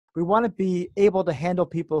we want to be able to handle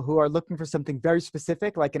people who are looking for something very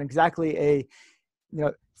specific, like an exactly a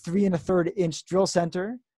 3 1/3 inch drill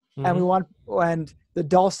center, and we Mm-hmm. want and the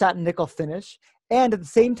dull satin nickel finish, and at the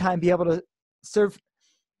same time be able to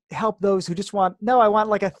help those who just want, no, I want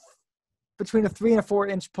like between a 3 and a 4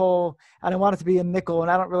 inch pole, and I want it to be a nickel,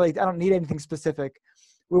 and I don't need anything specific.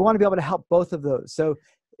 We want to be able to help both of those. So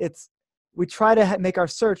we try to make our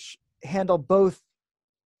search handle both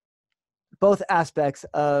aspects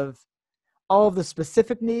of all of the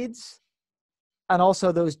specific needs and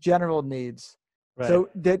also those general needs. Right. So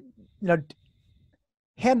that,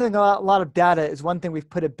 handling a lot of data is one thing we've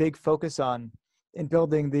put a big focus on in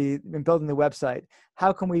building the website.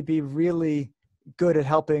 How can we be really good at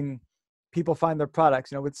helping people find their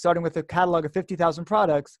products? Starting with a catalog of 50,000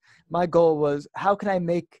 products, my goal was, how can I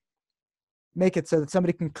make it so that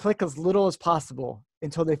somebody can click as little as possible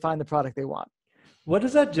until they find the product they want? What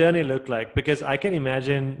does that journey look like? Because I can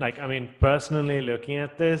imagine, personally looking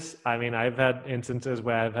at this, I've had instances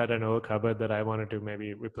where I've had an old cupboard that I wanted to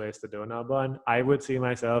maybe replace the doorknob on. I would see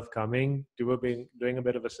myself doing a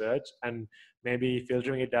bit of a search and maybe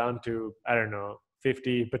filtering it down to,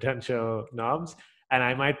 50 potential knobs. And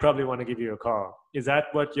I might probably want to give you a call. Is that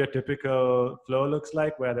what your typical flow looks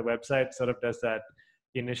like, where the website sort of does that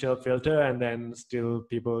initial filter and then still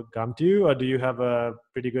people come to you? Or do you have a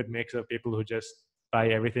pretty good mix of people who just buy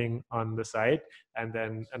everything on the site and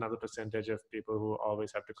then another percentage of people who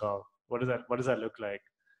always have to call? What does that look like?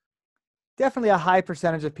 Definitely a high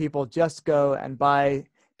percentage of people just go and buy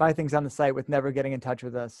things on the site with never getting in touch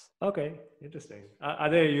with us. Okay, interesting. Are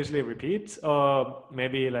they usually repeats, or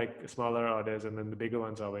maybe like smaller orders and then the bigger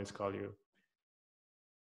ones always call you?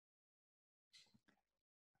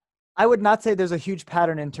 I would not say there's a huge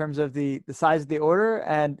pattern in terms of the size of the order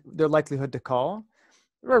and their likelihood to call.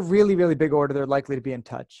 For a really, really big order, they're likely to be in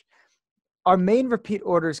touch. Our main repeat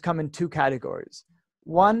orders come in two categories.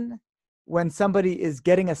 One, when somebody is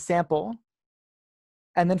getting a sample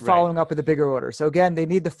and then following up with a bigger order. So again, they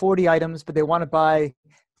need the 40 items, but they want to buy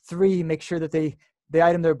 3, make sure that the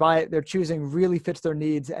item they're choosing really fits their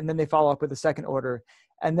needs, and then they follow up with a second order.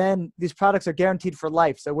 And then these products are guaranteed for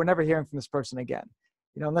life, so we're never hearing from this person again.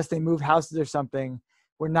 Unless they move houses or something,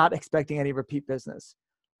 we're not expecting any repeat business.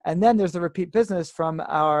 And then there's the repeat business from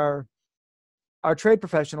our trade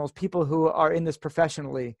professionals, people who are in this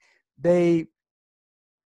professionally. They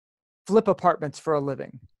flip apartments for a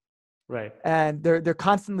living. Right. And they're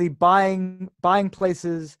constantly buying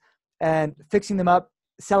places and fixing them up,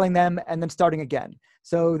 selling them, and then starting again.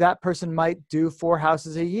 So that person might do 4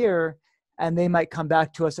 houses a year, and they might come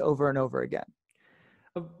back to us over and over again.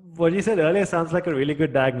 What you said earlier sounds like a really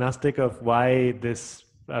good diagnostic of why this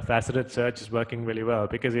faceted search is working really well.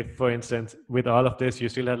 Because if, for instance, with all of this, you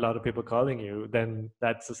still had a lot of people calling you, then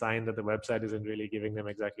that's a sign that the website isn't really giving them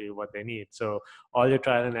exactly what they need. So all your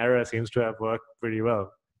trial and error seems to have worked pretty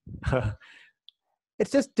well.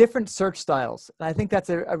 It's just different search styles. And I think that's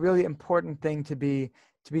a really important thing to be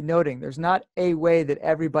noting. There's not a way that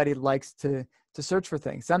everybody likes to search for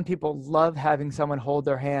things. Some people love having someone hold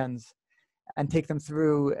their hands and take them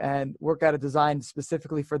through and work out a design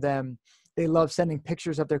specifically for them. They love sending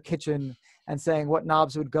pictures of their kitchen and saying what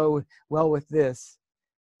knobs would go well with this.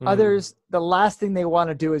 Others, the last thing they want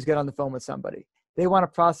to do is get on the phone with somebody. They want a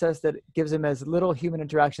process that gives them as little human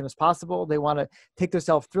interaction as possible. They want to take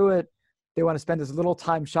themselves through it. They want to spend as little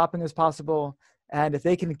time shopping as possible. And if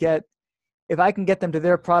I can get them to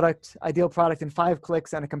their ideal product in 5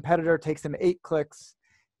 clicks, and a competitor takes them 8 clicks,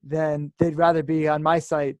 then they'd rather be on my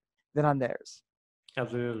site than on theirs.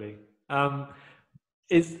 Absolutely. I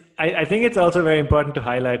think it's also very important to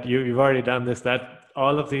highlight, you've already done this, that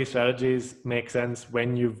all of these strategies make sense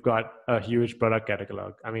when you've got a huge product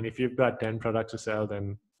catalog. If you've got 10 products to sell,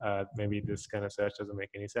 then maybe this kind of search doesn't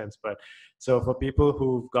make any sense. But so for people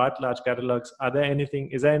who've got large catalogs,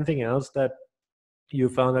 is there anything else that you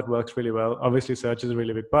found that works really well? Obviously, search is a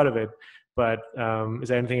really big part of it, but is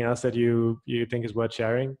there anything else that you think is worth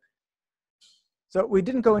sharing? So we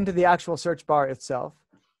didn't go into the actual search bar itself.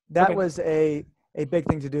 That was a big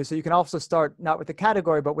thing to do. So you can also start not with the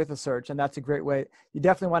category, but with a search. And that's a great way. You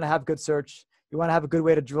definitely want to have good search. You want to have a good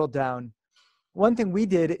way to drill down. One thing we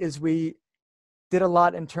did is we did a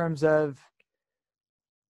lot in terms of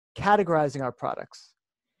categorizing our products.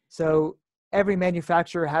 So every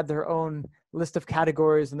manufacturer had their own list of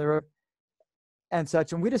categories and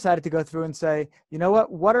such. And we decided to go through and say,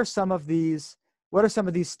 what are some of these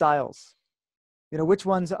styles? Which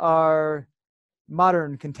ones are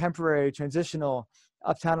modern, contemporary, transitional,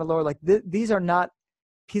 uptown and lower? These are not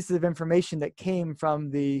pieces of information that came from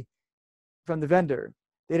the vendor.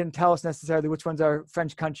 They didn't tell us necessarily which ones are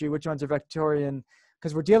French country, which ones are Victorian,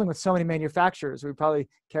 because we're dealing with so many manufacturers. We probably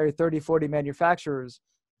carry 30, 40 manufacturers.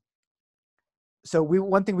 So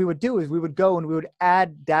one thing we would do is we would go and we would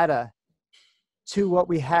add data to what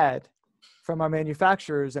we had from our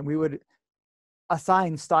manufacturers, and we would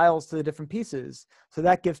assign styles to the different pieces. So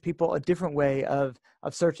that gives people a different way of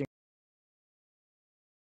searching.